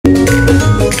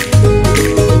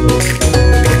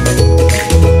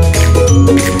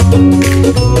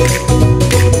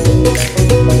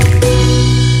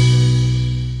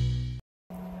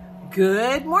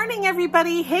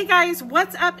everybody. Hey guys,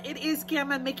 what's up? It is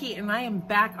Gamma Mickey and I am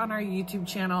back on our YouTube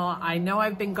channel. I know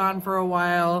I've been gone for a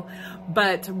while,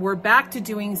 but we're back to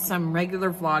doing some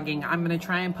regular vlogging. I'm gonna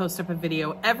try and post up a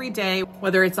video every day,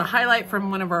 whether it's a highlight from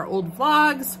one of our old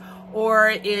vlogs or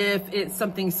if it's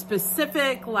something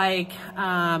specific like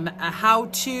a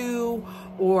how-to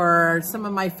or some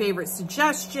of my favorite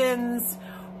suggestions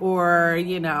or,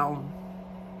 you know,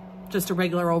 just a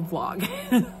regular old vlog.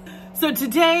 So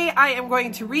today I am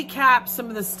going to recap some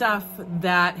of the stuff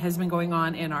that has been going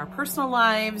on in our personal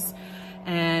lives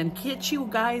and get you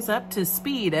guys up to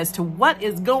speed as to what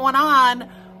is going on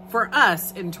for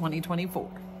us in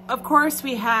 2024. Of course,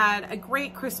 we had a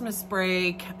great Christmas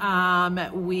break.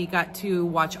 We got to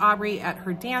watch Aubrey at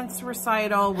her dance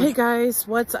recital. Hey guys,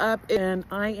 what's up? And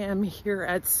I am here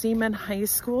at Seaman High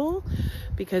School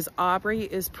because Aubrey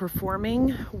is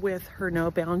performing with her No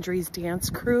Boundaries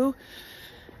dance crew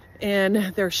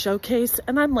in their showcase,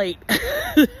 and I'm late.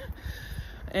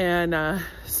 And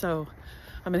so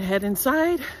I'm gonna head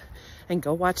inside and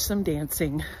go watch some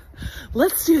dancing.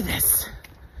 Let's do this.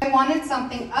 I wanted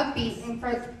something upbeat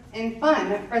and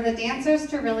fun for the dancers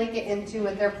to really get into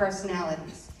with their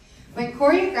personalities. When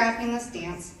choreographing this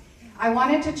dance, I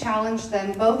wanted to challenge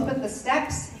them both with the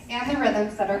steps and the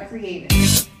rhythms that are created.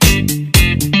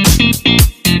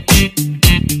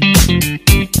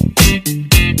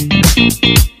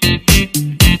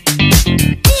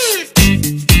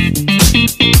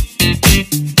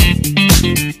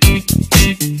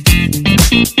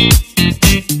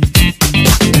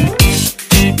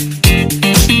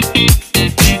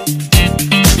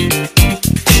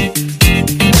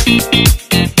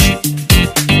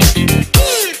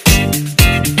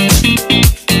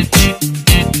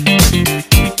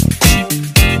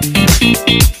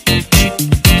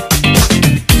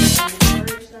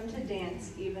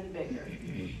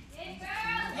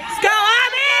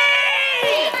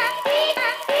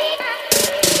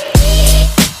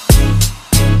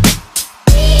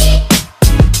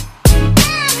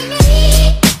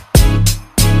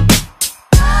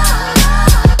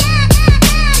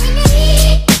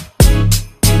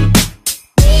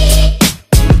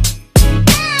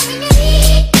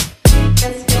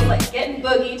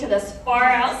 This far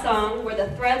out song where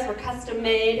the threads were custom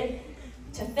made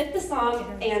to fit the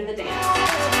song and the dance.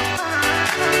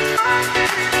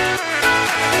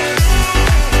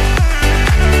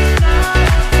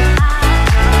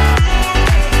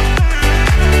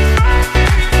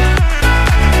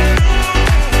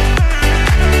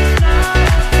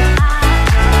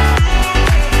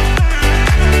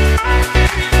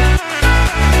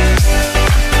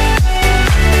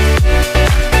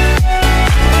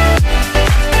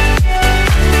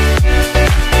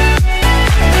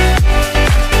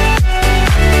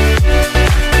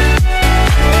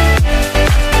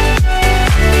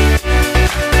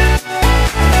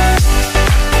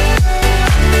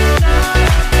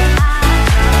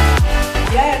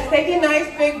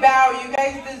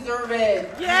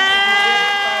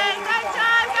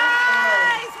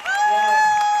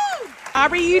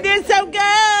 Aubrey, you did so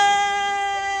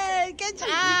good! Good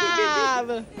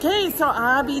job! Okay, so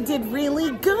Abby did really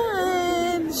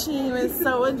good. She was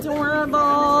so adorable.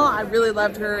 I really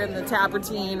loved her in the tap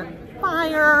routine.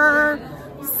 Fire!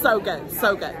 So good,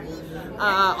 so good.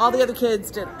 All the other kids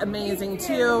did amazing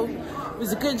too. It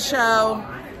was a good show.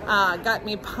 Got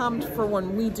me pumped for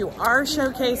when we do our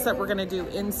showcase that we're gonna do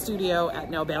in studio at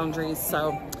No Boundaries.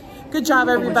 So good job,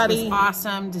 everybody. It was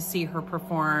awesome to see her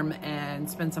perform and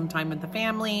spend some time with the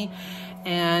family.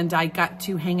 And I got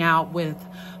to hang out with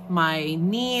my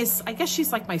niece. I guess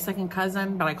she's like my second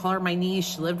cousin, but I call her my niece.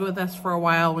 She lived with us for a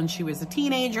while when she was a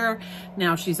teenager.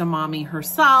 Now she's a mommy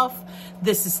herself.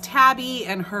 This is Tabby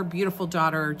and her beautiful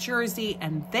daughter, Jersey,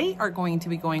 and they are going to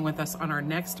be going with us on our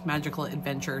next magical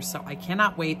adventure. So I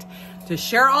cannot wait to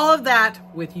share all of that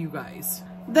with you guys.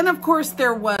 Then, of course,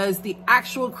 there was the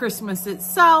actual Christmas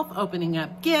itself, opening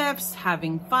up gifts,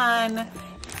 having fun.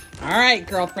 All right,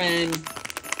 girlfriend.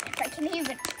 Can you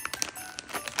even...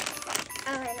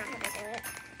 Oh, I know how to do it.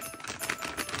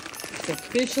 It's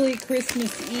officially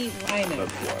Christmas Eve. I know.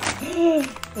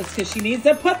 That's because she needs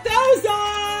to put those on.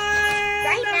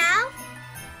 Right now?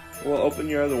 Well, open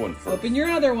your other one first. Open your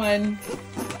other one.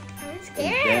 I'm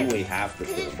scared. And then we have to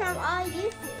put Because it's from all you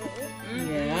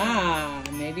do. Yeah,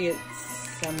 maybe it's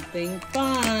something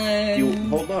fun.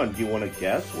 Hold on, do you want to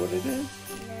guess what it is?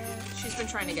 No. She's been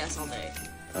trying to guess all day.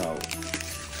 Oh.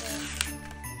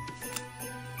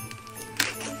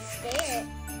 I'm scared.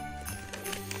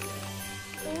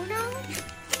 Uno?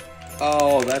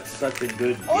 Oh, that's such a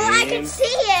good game. Well, I can see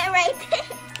it right there.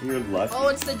 You're lucky. Oh,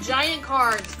 it's the giant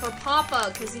cards for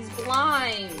Papa because he's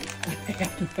blind.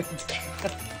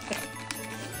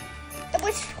 It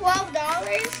was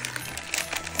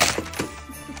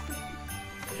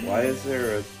 $12. Why is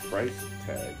there a price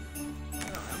tag?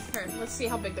 Here, let's see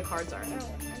how big the cards are.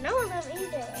 No one knows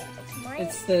either. It's mine.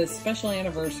 It's the special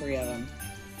anniversary of them.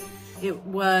 It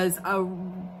was a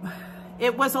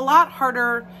lot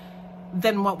harder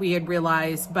than what we had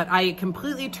realized, but I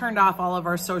completely turned off all of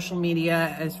our social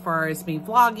media as far as me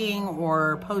vlogging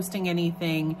or posting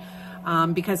anything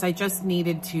because I just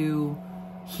needed to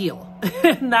heal.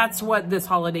 And that's what this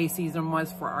holiday season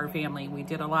was for our family. We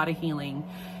did a lot of healing.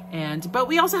 But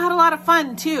we also had a lot of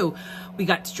fun too. We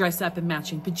got to dress up in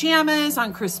matching pajamas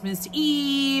on Christmas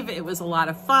Eve. It was a lot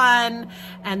of fun.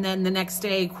 And then the next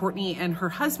day, Courtney and her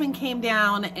husband came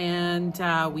down and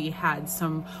we had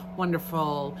some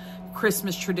wonderful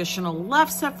Christmas traditional love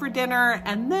stuff for dinner.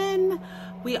 And then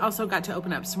we also got to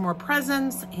open up some more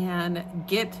presents and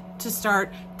get to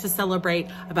start to celebrate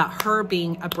about her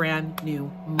being a brand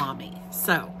new mommy.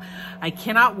 So I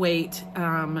cannot wait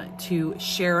to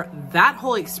share that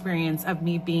whole experience of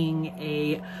me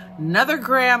being another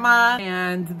grandma.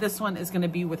 And this one is gonna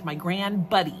be with my grand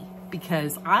buddy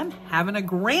because I'm having a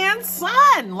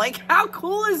grandson. Like, how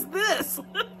cool is this?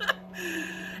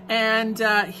 And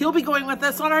he'll be going with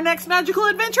us on our next magical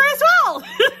adventure as well.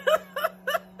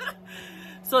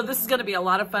 So this is gonna be a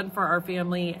lot of fun for our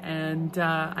family, and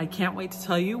I can't wait to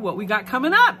tell you what we got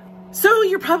coming up. So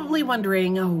you're probably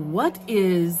wondering, what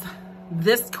is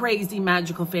this crazy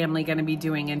magical family gonna be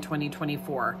doing in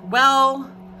 2024? Well,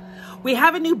 we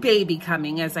have a new baby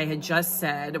coming, as I had just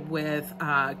said, with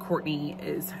Courtney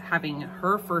is having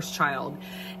her first child.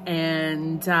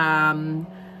 And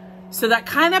so that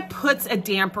kind of puts a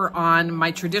damper on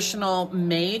my traditional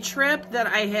May trip that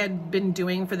I had been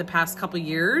doing for the past couple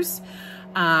years.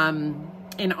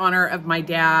 In honor of my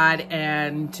dad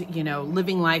and, you know,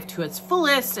 living life to its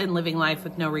fullest and living life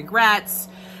with no regrets,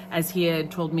 as he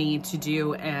had told me to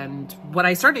do. And what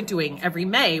I started doing every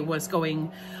May was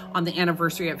going on the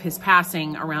anniversary of his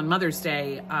passing around Mother's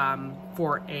Day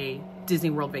for a Disney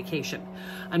World vacation.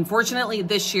 Unfortunately,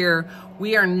 this year,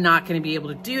 we are not going to be able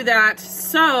to do that.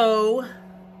 So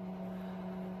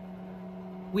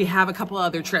we have a couple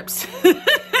other trips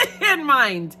in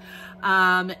mind.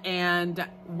 And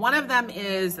one of them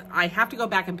is I have to go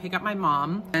back and pick up my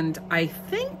mom, and I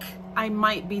think I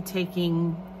might be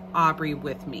taking Aubrey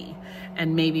with me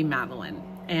and maybe Madeline.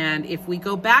 And if we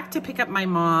go back to pick up my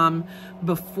mom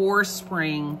before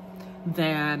spring,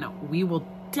 then we will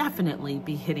definitely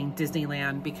be hitting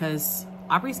Disneyland because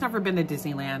Aubrey's never been to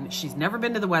Disneyland. She's never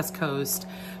been to the West Coast.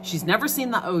 She's never seen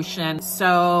the ocean.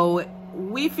 So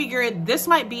we figured this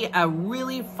might be a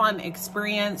really fun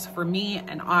experience for me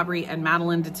and Aubrey and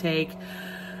Madeline to take.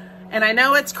 And I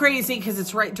know it's crazy because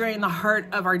it's right during the heart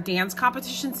of our dance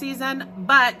competition season,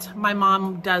 but my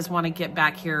mom does want to get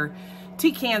back here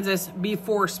to Kansas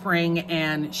before spring,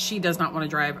 and she does not want to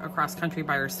drive across country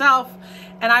by herself.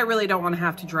 And I really don't want to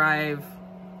have to drive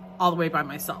all the way by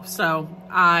myself. So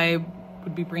I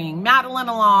would be bringing Madeline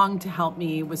along to help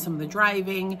me with some of the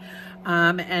driving,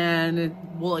 and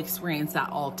we'll experience that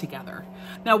all together.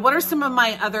 Now, what are some of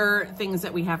my other things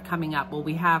that we have coming up? Well,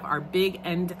 we have our big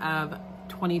end of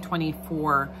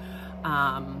 2024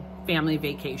 family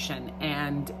vacation,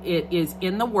 and it is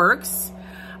in the works.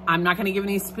 I'm not going to give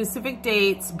any specific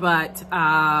dates, but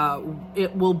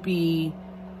it will be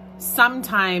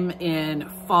sometime in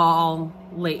fall,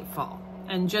 late fall.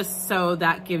 And just so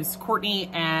that gives Courtney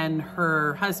and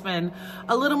her husband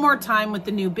a little more time with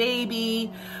the new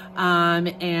baby,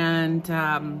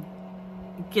 and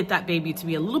get that baby to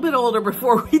be a little bit older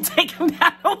before we take him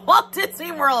down to Walt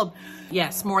Disney World.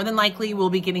 Yes, more than likely we'll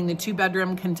be getting the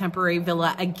 2-bedroom contemporary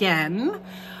villa again.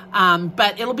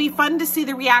 But it'll be fun to see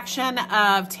the reaction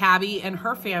of Tabby and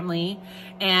her family,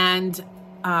 and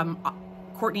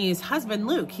Courtney's husband,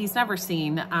 Luke. He's never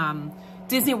seen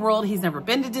Disney World. He's never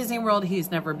been to Disney World.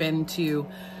 He's never been to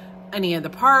any of the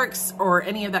parks or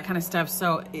any of that kind of stuff.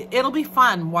 So it'll be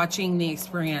fun watching the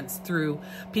experience through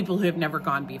people who have never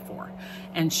gone before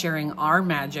and sharing our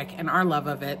magic and our love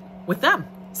of it with them.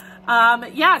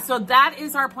 Yeah, so that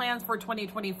is our plans for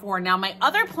 2024. Now, my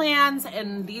other plans,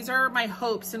 and these are my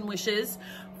hopes and wishes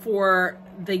for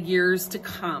the years to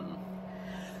come.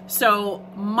 So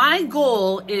my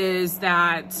goal is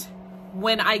that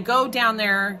when I go down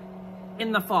there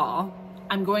in the fall,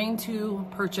 I'm going to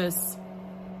purchase,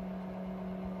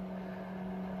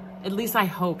 at least I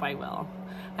hope I will,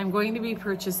 I'm going to be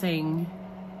purchasing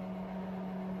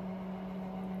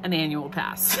an annual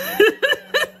pass.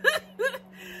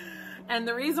 And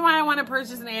the reason why I want to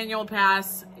purchase an annual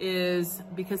pass is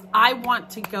because I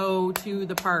want to go to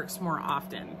the parks more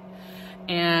often.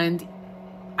 And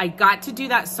I got to do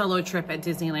that solo trip at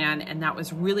Disneyland, and that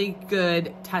was really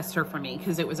good tester for me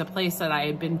because it was a place that I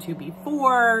had been to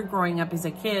before growing up as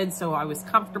a kid, so I was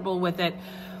comfortable with it.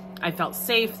 I felt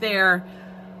safe there.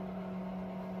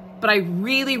 But I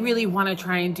really, really want to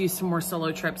try and do some more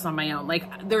solo trips on my own.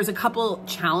 Like, there's a couple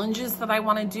challenges that I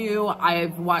want to do.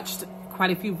 I've watched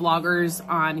quite a few vloggers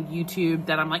on YouTube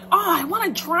that I'm like, oh, I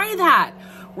want to try that,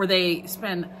 where they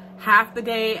spend half the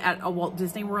day at a Walt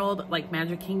Disney World, like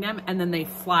Magic Kingdom, and then they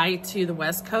fly to the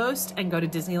West Coast and go to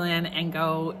Disneyland and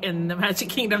go in the Magic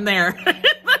Kingdom there.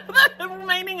 The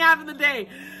remaining half of the day.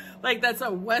 Like, that's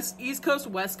a East Coast,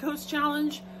 West Coast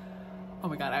challenge. Oh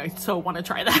my God, I so want to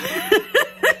try that.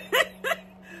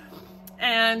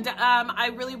 And I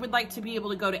really would like to be able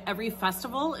to go to every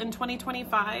festival in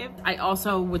 2025. I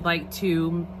also would like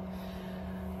to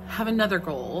have another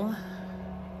goal.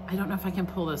 I don't know if I can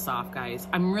pull this off, guys.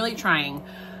 I'm really trying.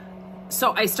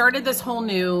 So I started this whole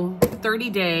new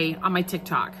 30-day on my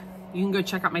TikTok. You can go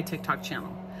check out my TikTok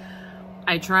channel.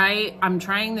 I'm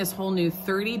trying this whole new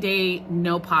 30-day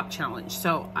no pop challenge.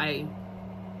 So I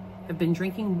have been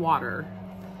drinking water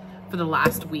for the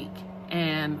last week,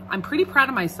 and I'm pretty proud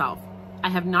of myself. I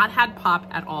have not had pop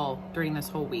at all during this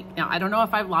whole week. Now, I don't know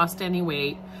if I've lost any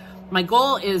weight. My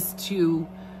goal is to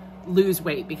lose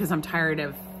weight because I'm tired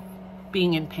of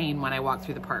being in pain when I walk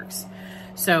through the parks.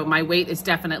 So my weight is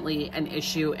definitely an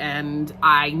issue, and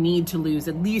I need to lose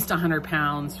at least 100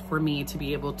 pounds for me to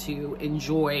be able to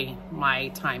enjoy my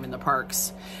time in the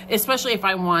parks, especially if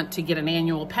I want to get an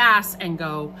annual pass and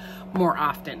go more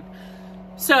often.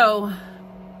 So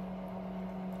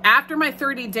after my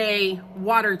 30-day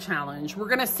water challenge, we're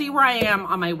gonna see where I am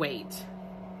on my weight.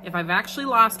 If I've actually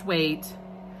lost weight,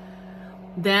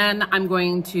 then I'm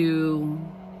going to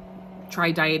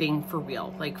try dieting for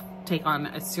real, like take on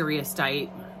a serious diet,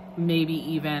 maybe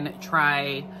even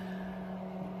try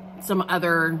some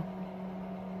other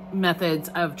methods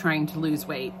of trying to lose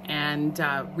weight and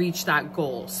reach that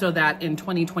goal so that in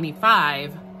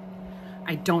 2025,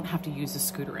 I don't have to use a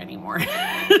scooter anymore.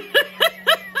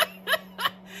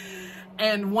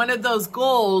 And one of those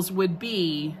goals would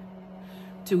be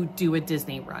to do a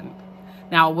Disney run.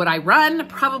 Now, would I run?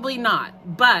 Probably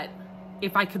not. But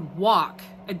if I could walk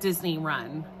a Disney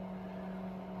run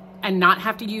and not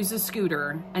have to use a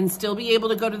scooter and still be able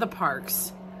to go to the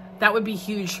parks, that would be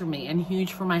huge for me and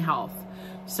huge for my health.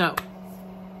 So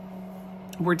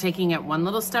we're taking it one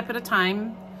little step at a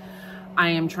time. I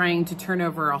am trying to turn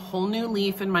over a whole new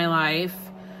leaf in my life.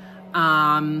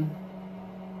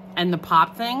 And the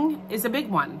pop thing is a big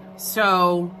one.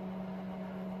 So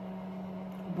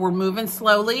we're moving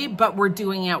slowly, but we're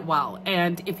doing it well.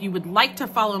 And if you would like to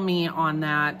follow me on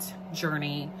that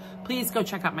journey, please go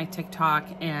check out my TikTok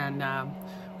and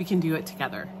we can do it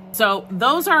together. So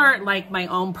those are like my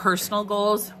own personal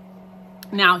goals.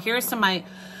 Now here's some of my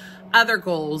other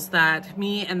goals that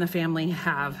me and the family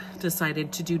have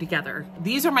decided to do together.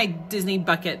 These are my Disney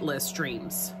bucket list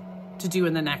dreams to do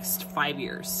in the next 5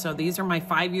 years. So these are my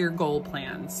 5-year goal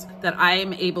plans, that I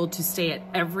am able to stay at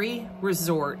every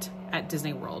resort at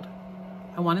Disney World.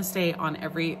 I want to stay on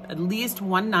at least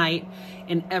one night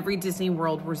in every Disney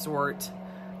World resort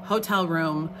hotel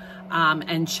room,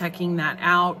 and checking that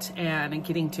out and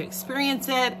getting to experience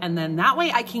it. And then that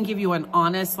way I can give you an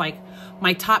honest, like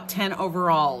my top 10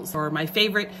 overalls or my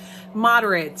favorite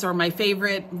moderates or my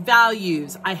favorite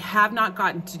values. I have not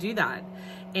gotten to do that.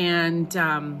 And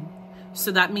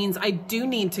so that means I do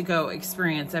need to go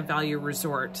experience a value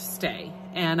resort stay.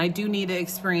 And I do need to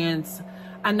experience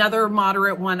another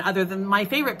moderate one other than my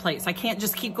favorite place. I can't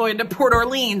just keep going to Port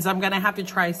Orleans. I'm gonna have to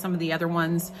try some of the other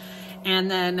ones.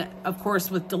 And then of course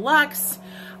with deluxe,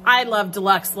 I love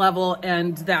deluxe level,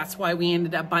 and that's why we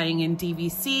ended up buying in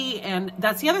DVC. And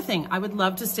that's the other thing. I would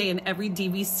love to stay in every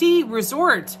DVC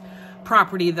resort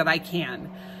property that I can,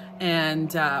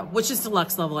 and which is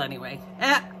deluxe level anyway.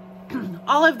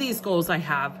 All of these goals I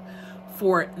have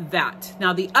for that.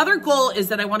 Now, the other goal is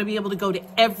that I want to be able to go to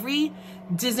every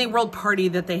Disney World party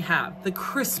that they have, the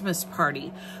Christmas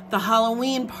party, the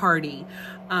Halloween party,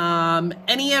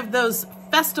 any of those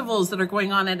festivals that are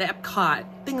going on at Epcot,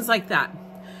 things like that.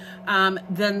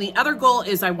 Then the other goal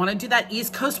is I want to do that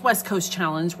East Coast, West Coast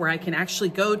challenge where I can actually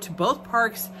go to both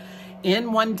parks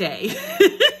in one day.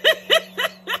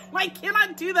 I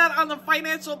cannot do that on the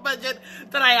financial budget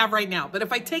that I have right now. But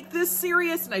if I take this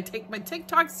serious and I take my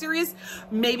TikTok serious,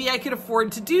 maybe I could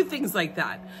afford to do things like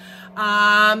that.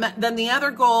 Then the other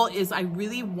goal is I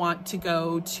really want to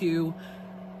go to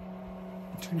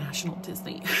International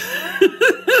Disney.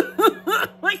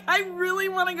 Like, I really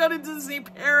want to go to Disney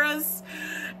Paris,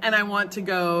 and I want to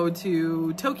go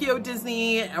to Tokyo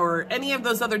Disney or any of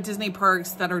those other Disney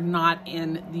parks that are not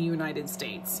in the United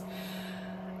States.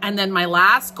 And then my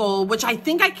last goal, which I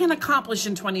think I can accomplish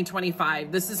in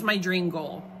 2025, this is my dream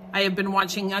goal. I have been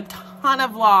watching a ton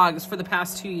of vlogs for the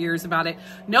past 2 years about it.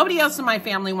 Nobody else in my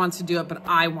family wants to do it, but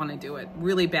I want to do it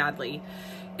really badly,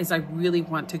 is I really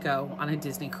want to go on a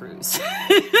Disney cruise.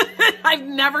 I've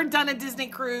never done a Disney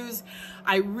cruise.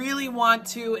 I really want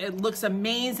to. It looks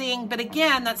amazing. But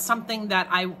again, that's something that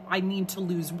I need to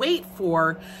lose weight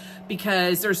for,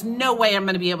 because there's no way I'm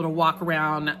going to be able to walk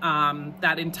around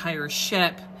that entire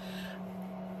ship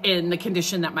in the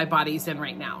condition that my body's in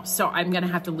right now. So I'm going to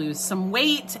have to lose some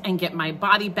weight and get my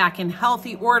body back in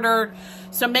healthy order.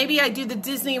 So maybe I do the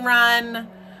Disney run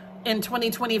in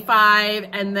 2025,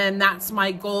 and then that's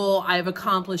my goal. I've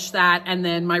accomplished that, and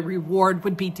then my reward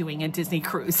would be doing a Disney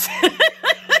cruise.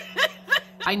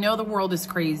 I know the world is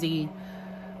crazy.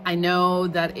 I know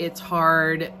that it's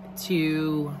hard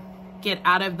to get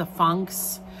out of the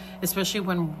funks, especially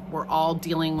when we're all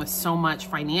dealing with so much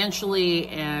financially,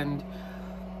 and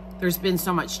there's been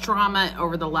so much trauma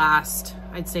over the last,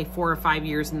 I'd say, 4 or 5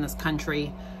 years in this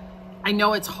country. I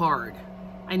know it's hard.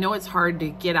 I know it's hard to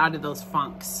get out of those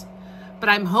funks. But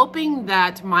I'm hoping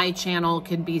that my channel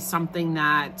can be something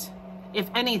that, if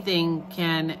anything,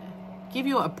 can give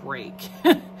you a break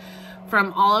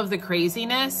from all of the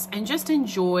craziness and just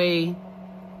enjoy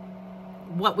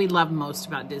what we love most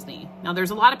about Disney. Now,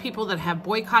 there's a lot of people that have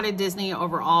boycotted Disney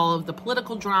over all of the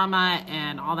political drama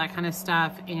and all that kind of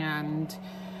stuff, and,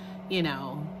 you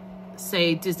know,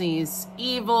 say Disney's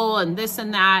evil and this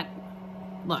and that.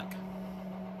 Look,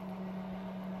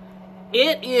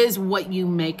 it is what you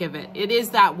make of it. It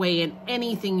is that way in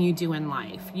anything you do in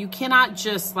life. You cannot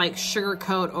just like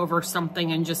sugarcoat over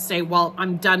something and just say, well,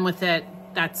 I'm done with it.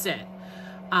 That's it.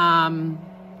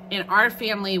 In our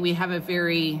family, we have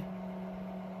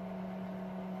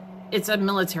it's a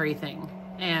military thing.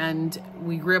 And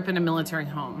we grew up in a military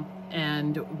home.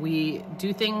 And we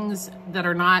do things that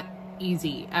are not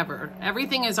easy, ever.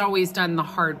 Everything is always done the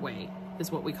hard way, is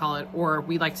what we call it. Or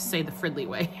we like to say the Fridley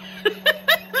way.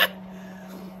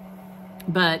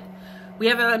 But we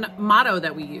have a motto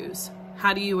that we use.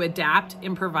 How do you adapt,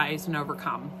 improvise, and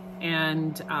overcome?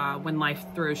 And when life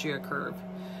throws you a curve.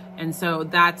 And so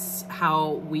that's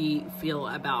how we feel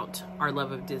about our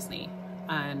love of Disney.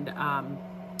 And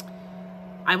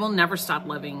I will never stop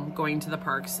loving going to the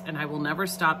parks, and I will never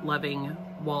stop loving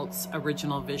Walt's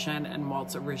original vision and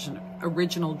Walt's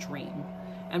original dream,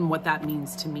 and what that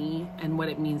means to me and what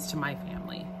it means to my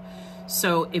family.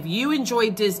 So if you enjoy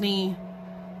Disney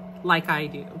like I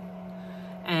do,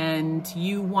 and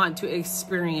you want to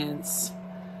experience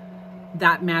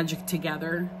that magic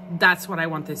together, that's what I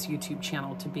want this YouTube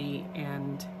channel to be,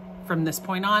 and from this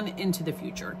point on into the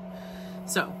future.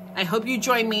 So I hope you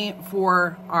join me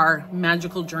for our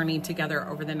magical journey together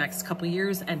over the next couple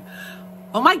years. And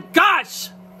oh my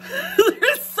gosh,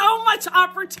 there's so much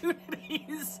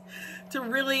opportunities to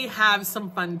really have some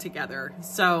fun together.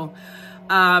 So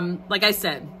like I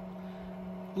said,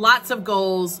 lots of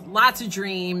goals, lots of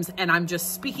dreams, and I'm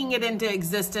just speaking it into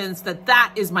existence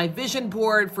that is my vision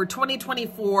board for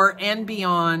 2024 and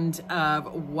beyond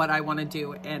of what I want to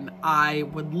do. And I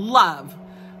would love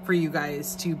for you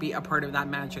guys to be a part of that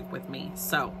magic with me.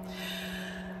 So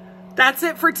that's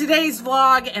it for today's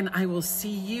vlog, and I will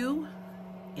see you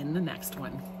in the next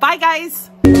one. Bye, guys.